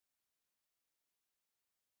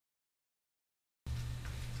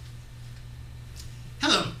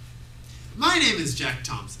My name is Jack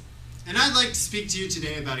Thompson, and I'd like to speak to you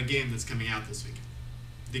today about a game that's coming out this weekend.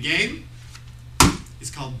 The game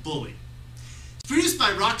is called Bully. It's produced by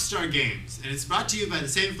Rockstar Games, and it's brought to you by the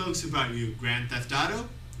same folks who brought you Grand Theft Auto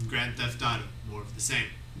and Grand Theft Auto, more of the same.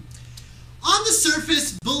 On the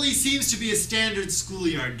surface, Bully seems to be a standard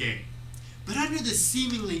schoolyard game, but under the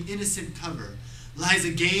seemingly innocent cover lies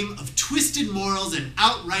a game of twisted morals and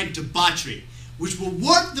outright debauchery, which will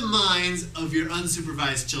warp the minds of your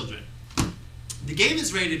unsupervised children. The game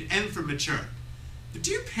is rated M for mature, but do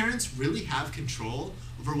your parents really have control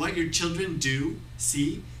over what your children do,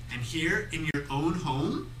 see, and hear in your own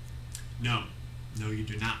home? No, you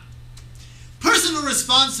do not. Personal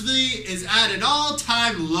responsibility is at an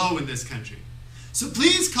all-time low in this country. So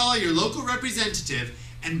please call your local representative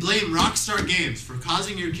and blame Rockstar Games for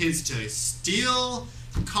causing your kids to steal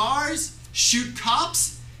cars, shoot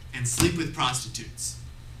cops, and sleep with prostitutes.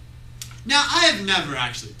 Now, I have never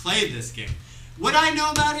actually played this game. What I know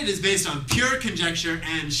about it is based on pure conjecture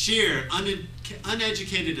and sheer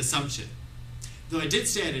uneducated assumption, though I did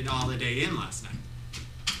stay at an Holiday Inn last night.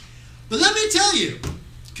 But let me tell you,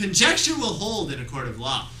 conjecture will hold in a court of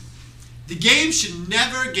law. The game should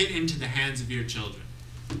never get into the hands of your children.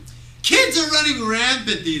 Kids are running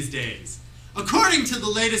rampant these days. According to the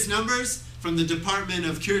latest numbers from the Department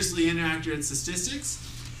of Curiously Inaccurate Statistics,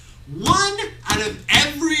 1 out of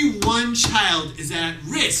every 1 child is at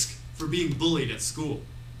risk for being bullied at school.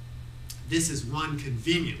 This is one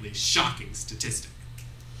conveniently shocking statistic.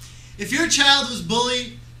 If your child was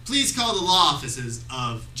bullied, please call the law offices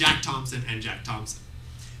of Jack Thompson and Jack Thompson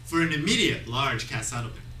for an immediate large cash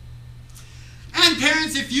settlement. And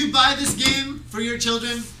parents, if you buy this game for your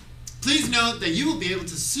children, please note that you will be able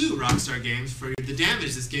to sue Rockstar Games for the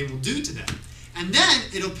damage this game will do to them. And then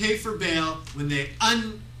it'll pay for bail when they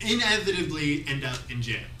inevitably end up in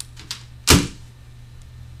jail.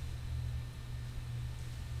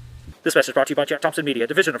 This message brought to you by Jack Thompson Media,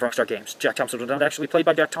 division of Rockstar Games. Jack Thompson was not actually played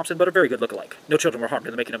by Jack Thompson, but a very good look-alike. No children were harmed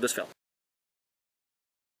in the making of this film.